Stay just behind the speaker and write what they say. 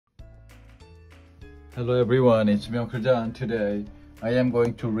Hello everyone, it's Myeongkul-jan. Today I am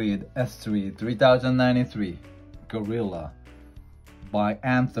going to read S3 3093 Gorilla by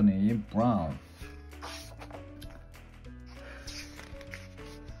Anthony Brown.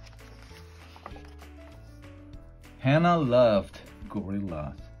 Hannah loved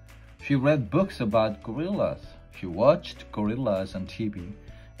gorillas. She read books about gorillas. She watched gorillas on TV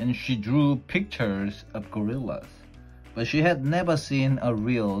and she drew pictures of gorillas. But she had never seen a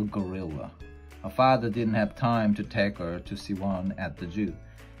real gorilla. Her father didn't have time to take her to see one at the zoo.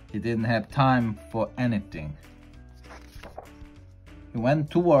 He didn't have time for anything. He went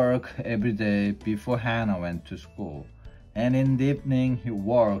to work every day before Hannah went to school, and in the evening he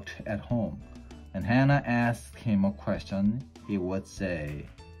worked at home. When Hannah asked him a question, he would say,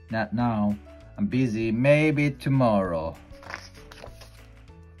 "Not now, I'm busy, maybe tomorrow."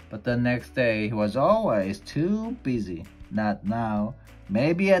 But the next day he was always too busy. "Not now,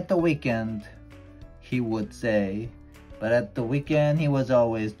 maybe at the weekend," he would say. But at the weekend he was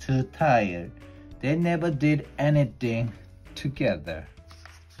always too tired. They never did anything together.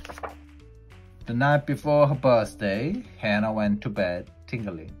 The night before her birthday, Hannah went to bed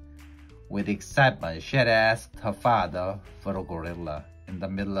tingling. With excitement, she had asked her father for a gorilla. In the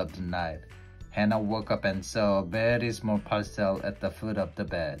middle of the night, Hannah woke up and saw a very small parcel at the foot of the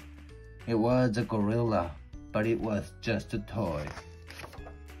bed. It was a gorilla, but it was just a toy.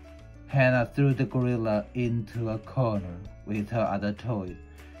 Hannah threw the gorilla into a corner with her other toys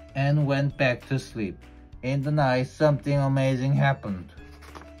and went back to sleep. In the night, something amazing happened.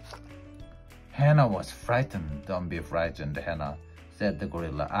 Hannah was frightened. "Don't be frightened, Hannah," said the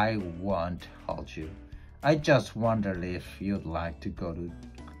gorilla. "I won't hurt you. I just wondered if you'd like to go to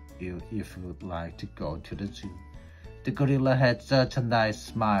the zoo." The gorilla had such a nice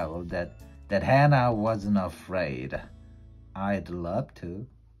smile that Hannah wasn't afraid. "I'd love to,"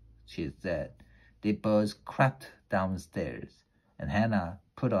 she said. They both crept downstairs, and Hannah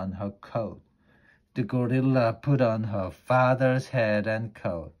put on her coat. The gorilla put on her father's hat and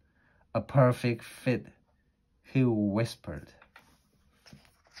coat. "A perfect fit," he whispered.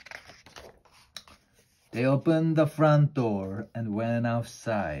 They opened the front door and went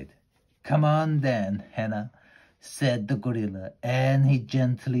outside. "Come on then, Hannah," said the gorilla, and he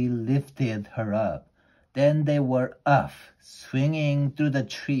gently lifted her up. Then they were off, swinging through the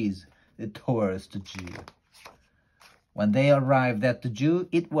trees towards the zoo. When they arrived at the zoo,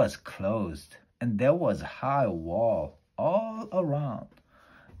 it was closed, and there was a high wall all around.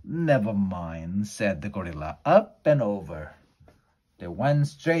 "Never mind," said the gorilla, "up and over." They went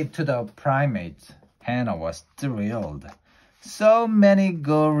straight to the primates. Hannah was thrilled. So many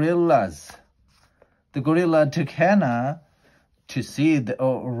gorillas. The gorilla took Hannah to see the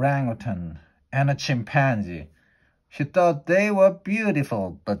orangutan and a chimpanzee. She thought they were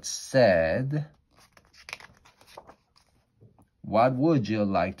beautiful, but said, "What would you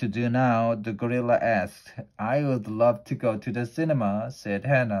like to do now?" the gorilla asked. "I would love to go to the cinema," said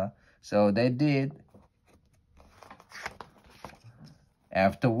Hannah. So they did.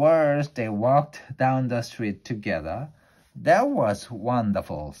 Afterwards, they walked down the street together. "That was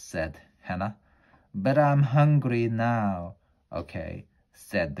wonderful," said Hannah. "But I'm hungry now." "Okay,"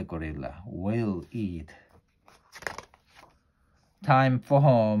 said the gorilla. "We'll eat." "Time for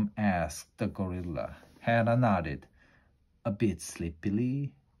home?" asked the gorilla. Hannah nodded. A bit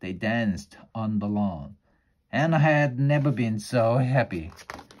sleepily, they danced on the lawn. Hannah had never been so happy.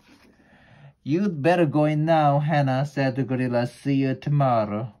 "You'd better go in now, Hannah," said the gorilla. "See you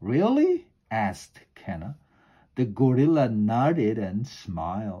tomorrow." "Really?" asked Hannah. The gorilla nodded and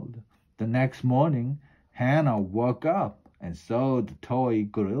smiled. The next morning, Hannah woke up and saw the toy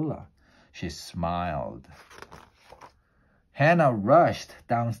gorilla. She smiled. Hannah rushed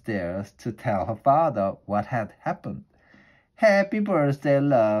downstairs to tell her father what had happened. "Happy birthday,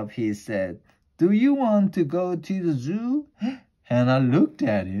 love," he said. "Do you want to go to the zoo?" Hannah looked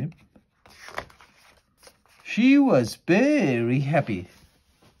at him. She was very happy.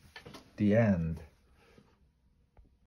 The end.